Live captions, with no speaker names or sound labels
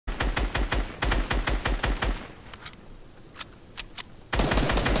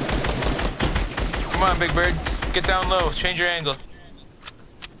Come on, Big Bird. Get down low. Change your angle.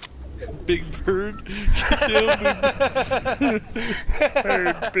 Big Bird. Get down, Big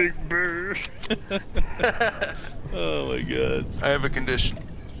Bird. Big Bird. Oh my god. I have a condition.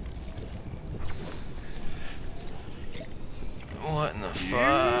 What in the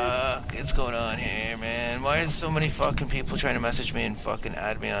fuck is going on here, man? Why is so many fucking people trying to message me and fucking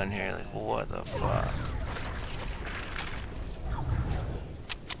add me on here? Like, what the fuck?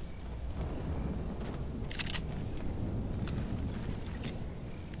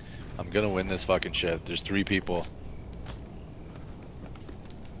 I'm gonna win this fucking shit. There's 3 people.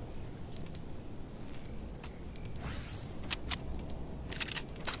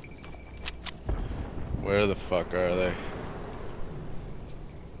 Where the fuck are they?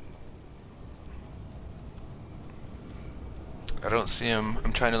 I don't see him.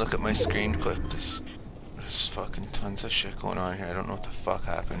 I'm trying to look at my screen quick. There's fucking tons of shit going on here. I don't know what the fuck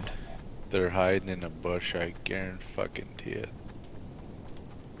happened. They're hiding in a bush, I guarantee it.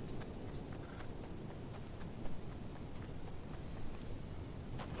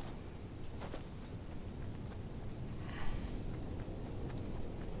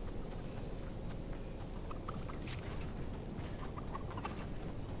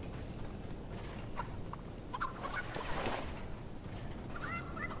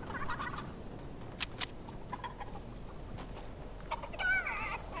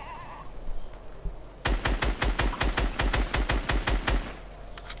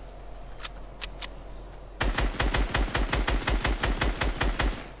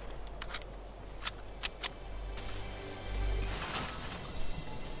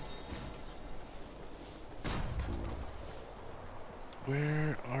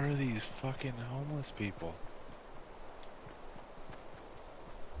 Where are these fucking homeless people?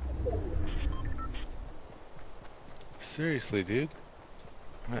 Seriously, dude?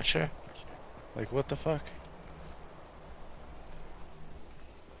 I'm not sure. Like, what the fuck?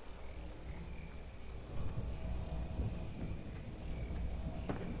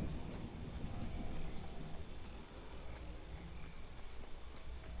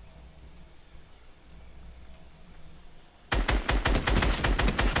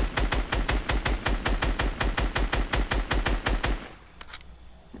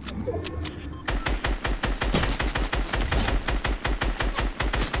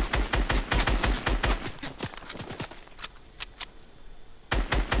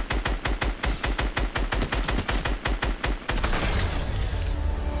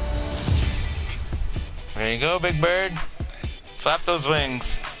 There you go, Big Bird. Flap those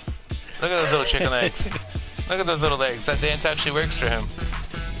wings. Look at those little chicken legs. Look at those little legs. That dance actually works for him.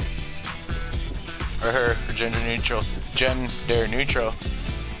 Or her, or gender neutral. Gender neutral.